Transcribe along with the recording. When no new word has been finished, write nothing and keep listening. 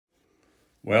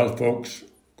Well, folks,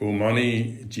 go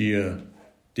money Gia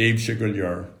Dave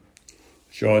Shigaljar,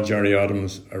 Shaw Jerry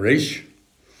Adams Arish.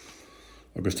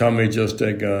 Agus Tommy just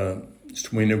ag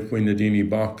swing up when the Dini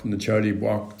Bach and the Charlie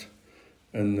Bach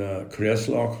in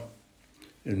Creslach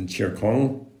in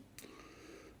Cherconnell.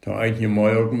 Tá aithne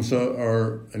mai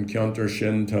agumsa encounter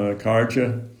shin ta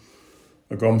Carja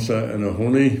agumsa in a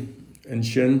honey in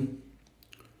shin.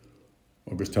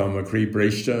 Agus tá macrí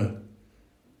breiste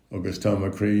agus tá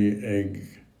macrí ag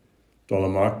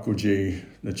Dolamach goji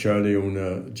na Charlie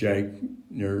una jag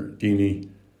near Dini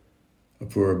a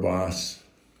poor boss.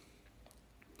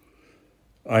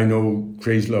 I know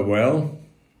Creeslough well.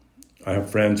 I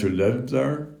have friends who live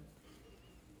there,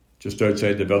 just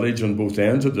outside the village, on both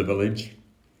ends of the village.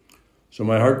 So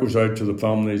my heart goes out to the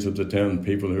families of the 10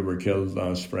 people who were killed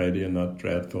last Friday in that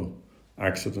dreadful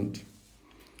accident.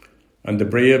 And the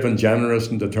brave and generous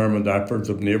and determined efforts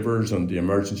of neighbours and the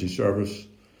emergency service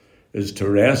is to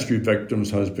rescue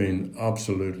victims has been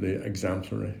absolutely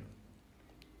exemplary.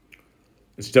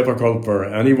 It's difficult for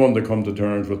anyone to come to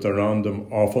terms with the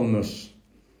random awfulness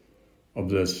of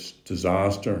this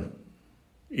disaster,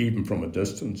 even from a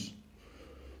distance.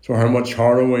 So how much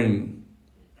harrowing,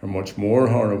 how much more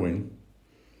harrowing,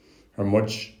 how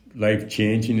much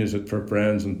life-changing is it for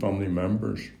friends and family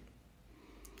members?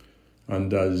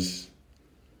 And as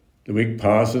the week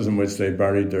passes in which they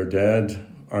buried their dead,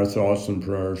 our thoughts and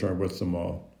prayers are with them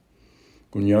all.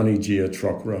 Gunyani Gia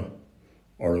Trukra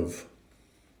Orav.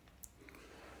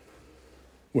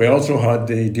 We also had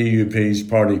the DUP's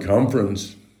party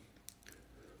conference,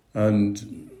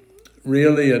 and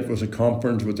really it was a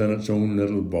conference within its own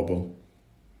little bubble.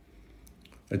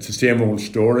 It's the same old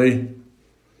story.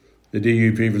 The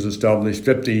DUP was established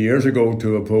 50 years ago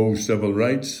to oppose civil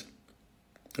rights.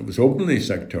 It was openly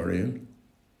sectarian.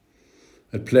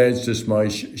 It pledged to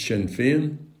smash Sinn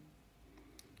Féin.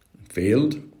 It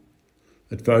failed.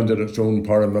 It founded its own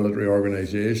paramilitary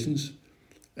organisations.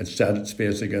 It set its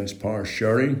face against power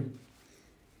sharing.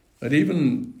 It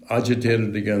even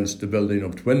agitated against the building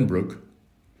of Twinbrook,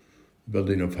 the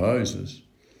building of houses,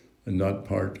 in that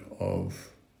part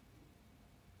of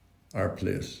our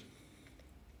place.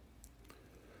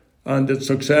 And it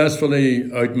successfully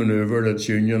outmanoeuvred its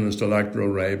unionist electoral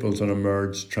rivals and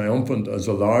emerged triumphant as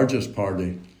the largest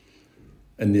party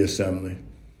in the Assembly,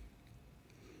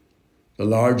 the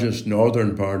largest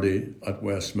Northern party at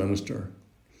Westminster,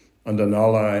 and an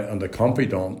ally and a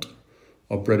confidant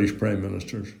of British Prime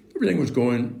Ministers. Everything was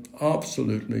going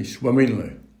absolutely swimmingly.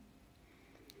 And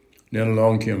then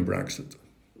along came Brexit.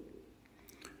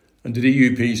 And the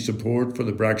DUP's support for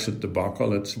the Brexit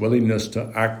debacle, its willingness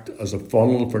to act as a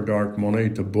funnel for dark money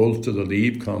to bolster the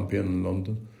Leave campaign in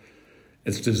London,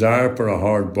 its desire for a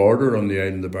hard border on the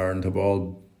island of Ireland have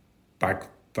all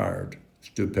backfired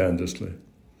stupendously. And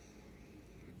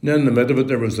then in the middle of it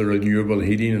there was the renewable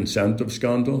heating incentive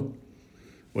scandal,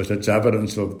 with its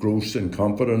evidence of gross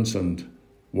incompetence and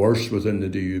worse within the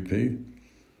DUP,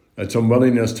 its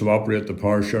unwillingness to operate the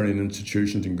power-sharing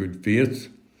institutions in good faith,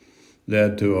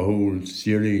 led to a whole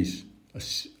series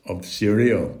of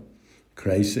serial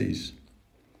crises.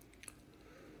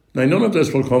 Now, none of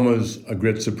this will come as a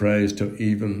great surprise to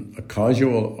even a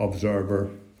casual observer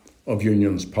of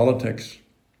unions politics.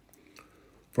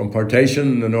 From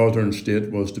partition, the northern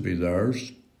state was to be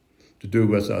theirs, to do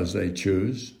with as they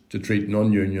choose, to treat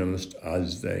non-unionists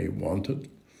as they wanted.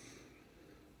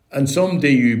 And some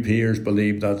DUPers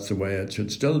believe that's the way it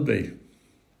should still be.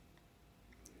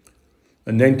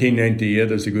 In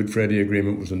 1998, as the Good Friday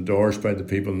Agreement was endorsed by the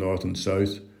people north and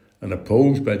south and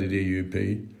opposed by the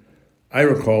DUP, I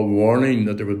recall warning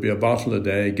that there would be a battle a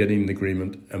day getting the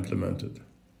agreement implemented.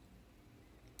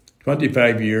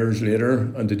 25 years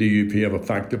later, and the DUP have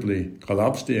effectively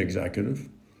collapsed the executive,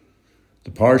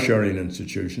 the power-sharing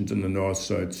institutions in the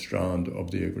north-south strand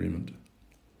of the agreement.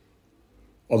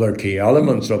 Other key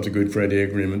elements of the Good Friday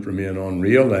Agreement remain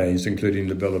unrealised, including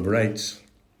the Bill of Rights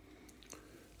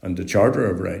and the Charter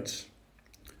of Rights.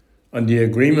 And the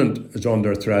agreement is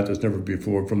under threat as never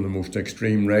before from the most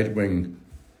extreme right-wing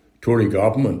Tory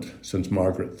government since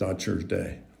Margaret Thatcher's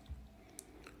day.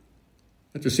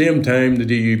 At the same time, the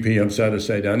DUP have set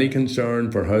aside any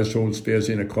concern for households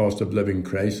facing a cost of living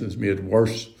crisis made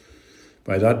worse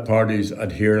by that party's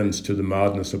adherence to the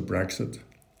madness of Brexit.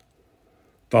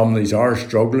 Families are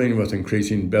struggling with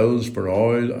increasing bills for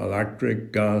oil,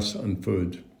 electric, gas and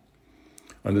food.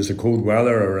 And as the cold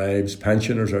weather arrives,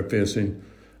 pensioners are facing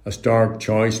a stark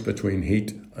choice between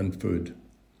heat and food.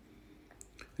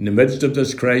 In the midst of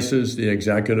this crisis, the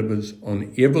executive is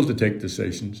unable to take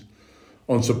decisions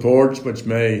on supports which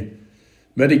may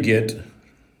mitigate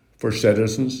for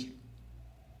citizens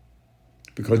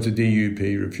because the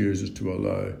DUP refuses to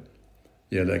allow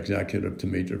the executive to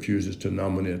meet, refuses to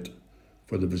nominate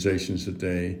for the positions that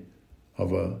they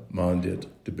have a mandate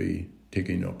to be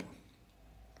taking up.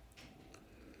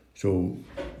 So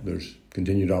there's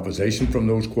continued opposition from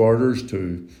those quarters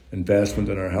to investment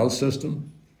in our health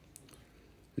system.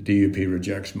 The DUP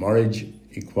rejects marriage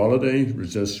equality,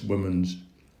 resists women's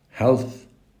health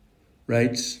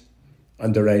rights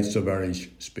and the rights of Irish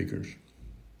speakers.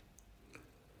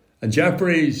 And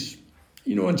Jeffrey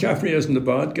isn't a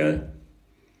bad guy,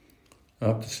 I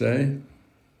have to say.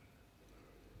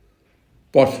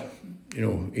 But,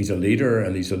 he's a leader,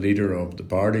 and he's a leader of the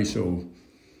party, so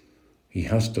he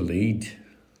has to lead.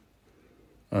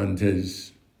 And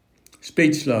his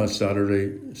speech last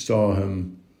Saturday saw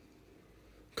him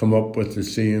come up with the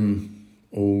same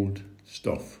old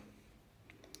stuff.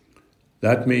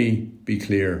 Let me be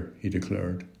clear, he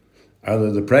declared.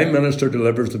 Either the Prime Minister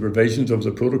delivers the provisions of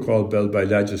the protocol bill by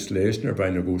legislation or by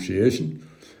negotiation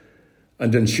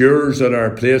and ensures that our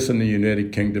place in the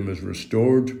United Kingdom is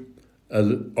restored,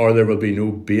 or there will be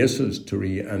no basis to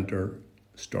re-enter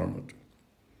Stormont.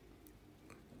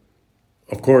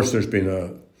 Of course, there's been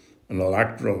an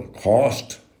electoral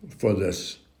cost for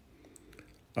this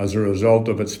as a result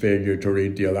of its failure to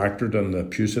read the electorate and the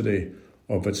paucity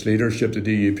of its leadership. The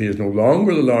DUP is no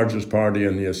longer the largest party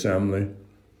in the Assembly,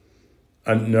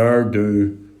 and nor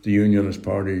do the Unionist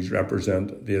parties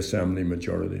represent the Assembly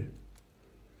majority.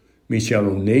 Michelle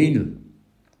O'Neill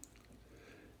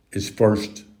is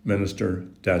First Minister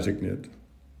designate.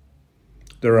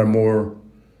 There are more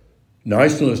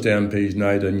Nationalist MPs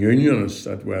now than Unionists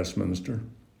at Westminster.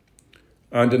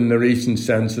 And in the recent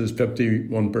census,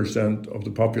 51% of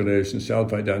the population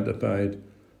self-identified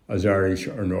as Irish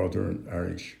or Northern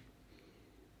Irish.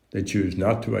 They choose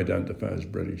not to identify as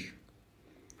British.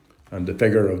 And the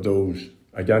figure of those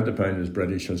identifying as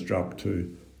British has dropped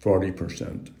to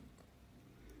 40%.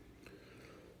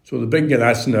 So the big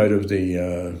lesson out of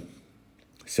the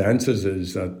census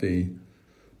is that the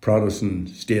Protestant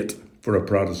state for a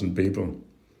Protestant people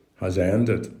has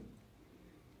ended.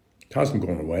 It hasn't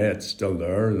gone away, it's still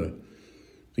there.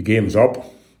 The game's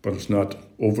up, but it's not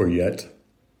over yet.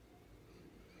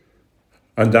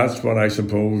 And that's what I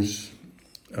suppose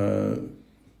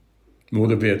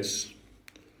motivates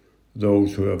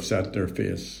those who have set their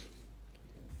face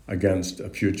against a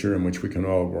future in which we can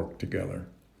all work together.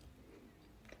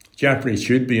 Jeffrey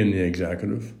should be in the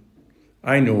executive.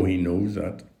 I know he knows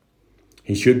that.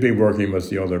 He should be working with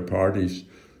the other parties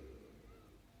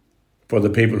for the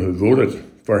people who voted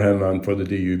for him and for the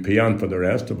DUP and for the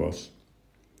rest of us.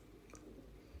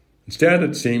 Instead,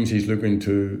 it seems he's looking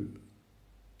to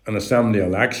an Assembly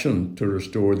election to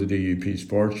restore the DUP's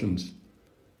fortunes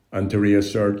and to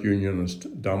reassert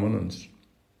Unionist dominance.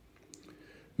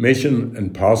 Mission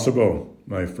impossible,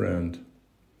 my friend.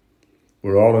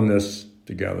 We're all in this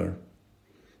together.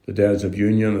 The days of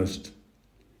Unionist,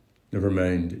 never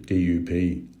mind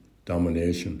DUP,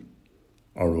 domination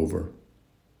are over.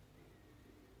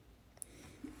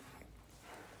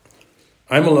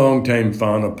 I'm a long-time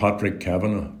fan of Patrick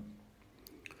Kavanagh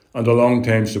and a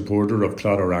long-time supporter of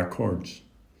Clodagh Accords.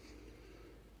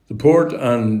 The poet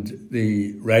and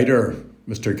the writer,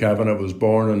 Mr. Kavanagh, was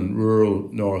born in rural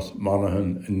North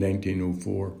Monaghan in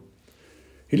 1904.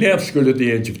 He left school at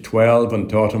the age of 12 and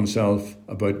taught himself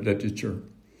about literature.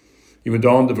 He went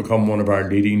on to become one of our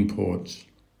leading poets.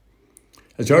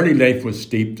 His early life was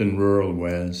steeped in rural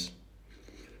ways.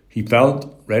 He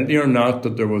felt, rightly or not,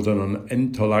 that there was an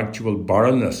intellectual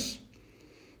barrenness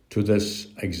to this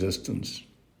existence.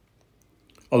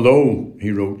 Although,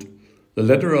 he wrote, the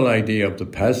literal idea of the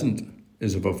peasant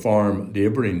is of a farm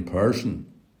labouring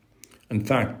person. In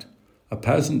fact, a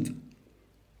peasant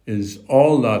is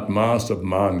all that mass of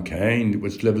mankind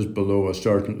which lives below a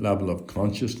certain level of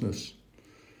consciousness.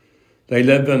 They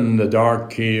live in the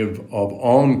dark cave of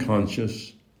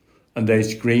unconscious, and they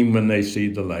scream when they see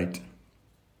the light.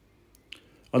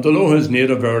 And although his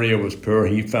native area was poor,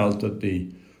 he felt that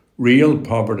the real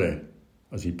poverty,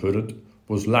 as he put it,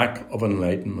 was lack of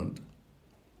enlightenment.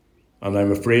 And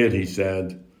I'm afraid, he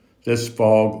said, this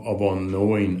fog of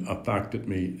unknowing affected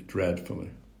me dreadfully.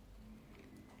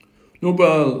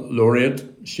 Nobel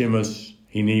laureate Seamus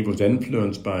Heaney was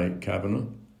influenced by Kavanagh.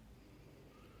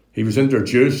 He was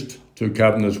introduced to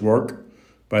Kavanagh's work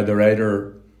by the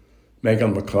writer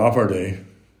Michael McClafferty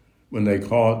when they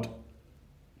caught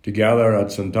together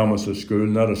at St Thomas's School,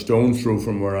 not a stone's throw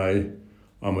from where I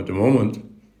am at the moment,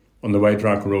 on the White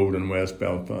Rock Road in West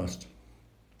Belfast.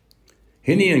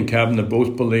 Heaney and Kavanagh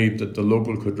both believed that the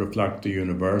local could reflect the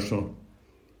universal.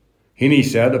 Heaney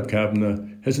said of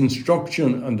Kavanagh, his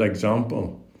instruction and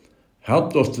example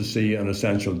helped us to see an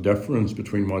essential difference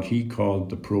between what he called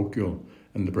the parochial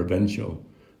and the provincial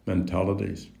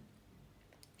mentalities.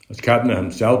 As Kavanagh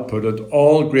himself put it,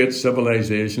 all great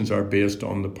civilizations are based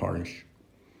on the parish.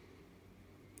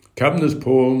 Kavanagh's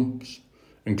poems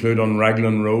include On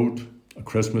Raglan Road, A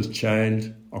Christmas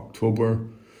Child, October,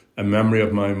 A Memory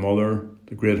of My Mother,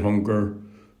 The Great Hunger,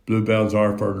 Bluebells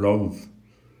Are for Love.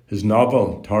 His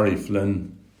novel, Torry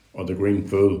Flynn, or The Green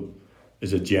Fool,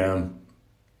 is a gem.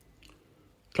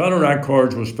 Clonard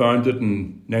Chords was founded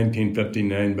in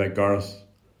 1959 by Gareth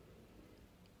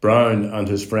Brown and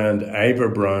his friend Ivor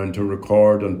Brown to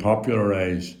record and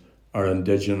popularise our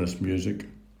indigenous music.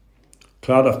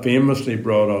 Claddagh famously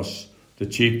brought us the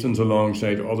Chieftains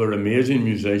alongside other amazing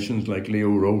musicians like Leo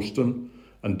Ralston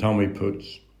and Tommy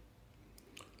Poots.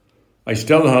 I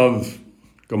still have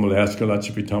Gumaleska, that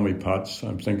should be Tommy Potts.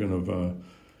 I'm thinking of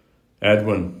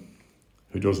Edwin,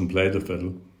 who doesn't play the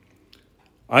fiddle.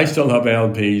 I still have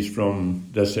LPs from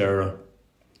this era.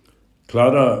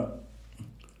 Claddagh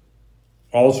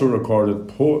also recorded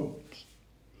poets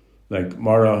like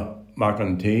Mara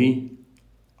McEntee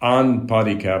and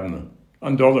Paddy Kavanagh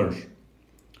and others.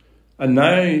 And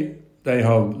now they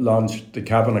have launched the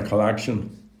Kavanagh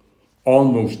Collection,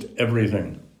 Almost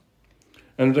Everything.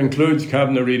 And it includes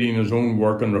Kavanagh reading his own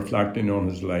work and reflecting on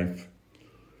his life.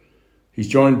 He's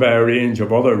joined by a range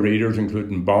of other readers,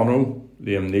 including Bono,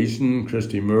 Liam Neeson,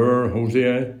 Christy Moore,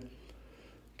 Hosea,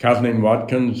 Kathleen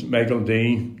Watkins, Michael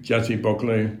D, Jessie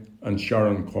Buckley, and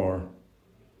Sharon Corr.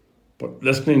 But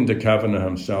listening to Kavanagh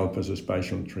himself is a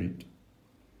special treat.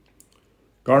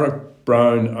 Gareth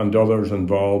Brown and others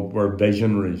involved were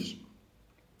visionaries.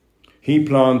 He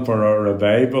planned for a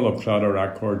revival of Claddagh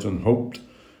Records and hoped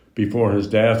before his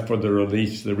death for the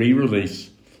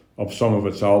re-release of some of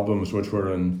its albums which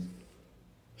were in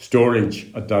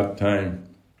storage at that time.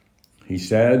 He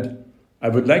said, "I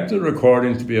would like the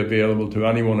recordings to be available to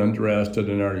anyone interested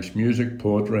in Irish music,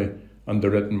 poetry and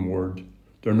the written word.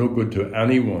 They're no good to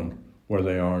anyone where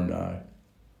they are now."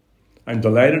 I'm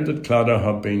delighted that Claddagh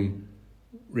have been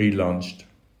relaunched.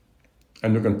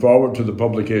 I'm looking forward to the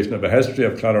publication of a history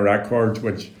of Claddagh Records,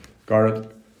 which Gareth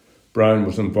Brown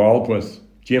was involved with.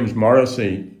 James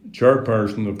Morrissey,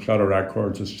 chairperson of Claddagh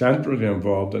Records, is centrally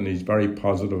involved in these very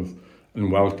positive and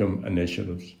welcome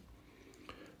initiatives.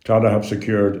 Claddagh have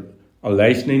secured a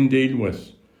licensing deal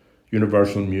with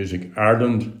Universal Music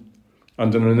Ireland,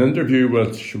 and in an interview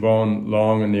with Siobhan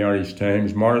Long in the Irish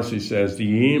Times, Morrissey says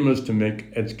the aim is to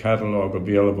make its catalogue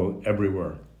available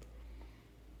everywhere.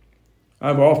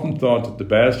 I've often thought that the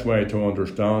best way to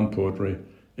understand poetry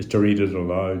is to read it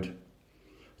aloud.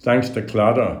 Thanks to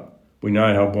Claddagh, we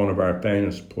now have one of our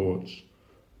finest poets,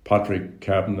 Patrick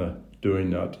Kavanagh,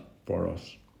 doing that for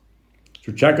us.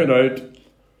 So check it out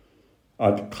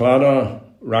at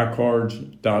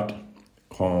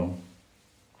claddagh.records.com.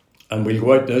 And we'll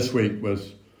go out this week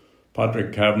with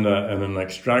Patrick Kavanagh in an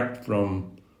extract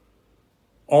from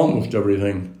Almost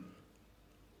Everything,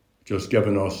 just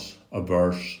giving us a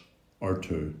verse or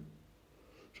two.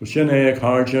 So sin é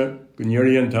carja,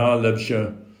 gnyurian ta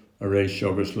libsha, a reis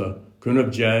shugasla,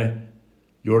 kunab jay,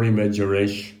 yuri mid a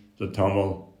reis, the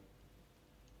tamil,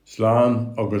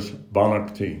 slan agus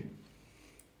banachti.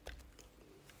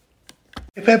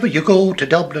 If ever you go to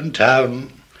Dublin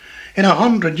town, in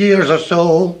 100 years or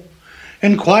so,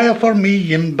 inquire for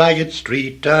me in Baggot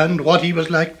Street and what he was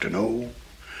like to know.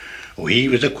 Oh, he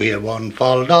was a queer one,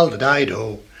 Fald all that I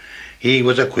do. He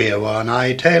was a queer one,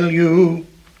 I tell you.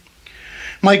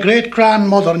 My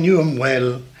great-grandmother knew him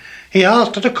well. He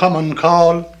asked her to come and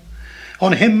call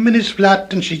on him in his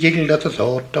flat, and she giggled at the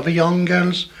thought of a young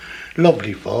girl's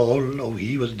lovely fall. Oh,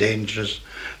 he was dangerous,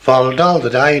 Fald all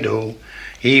that I do.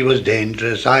 He was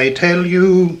dangerous, I tell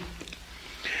you.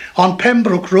 On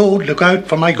Pembroke Road, look out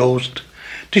for my ghost,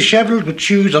 dishevelled with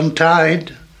shoes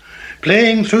untied,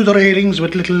 playing through the railings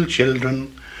with little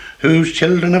children, whose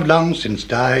children have long since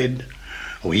died.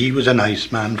 Oh, he was a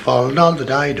nice man, Fald all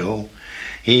that I do.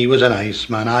 He was a nice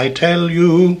man, I tell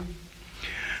you.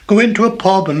 Go into a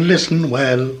pub and listen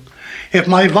well, if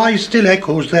my voice still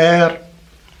echoes there.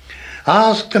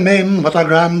 Ask the men what their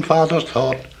grandfathers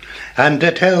thought, and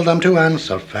they tell them to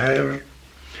answer fair.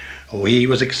 Oh, he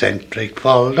was eccentric,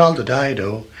 Fald all that I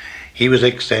do. He was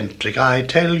eccentric, I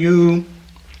tell you.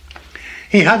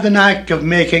 He had the knack of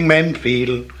making men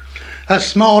feel as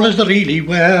small as they really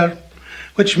were,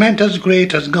 which meant as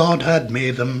great as God had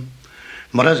made them,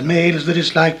 but as males they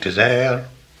disliked his air.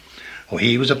 Oh,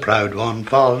 he was a proud one,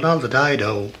 Fald all that I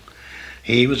do.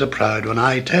 He was a proud one,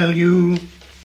 I tell you.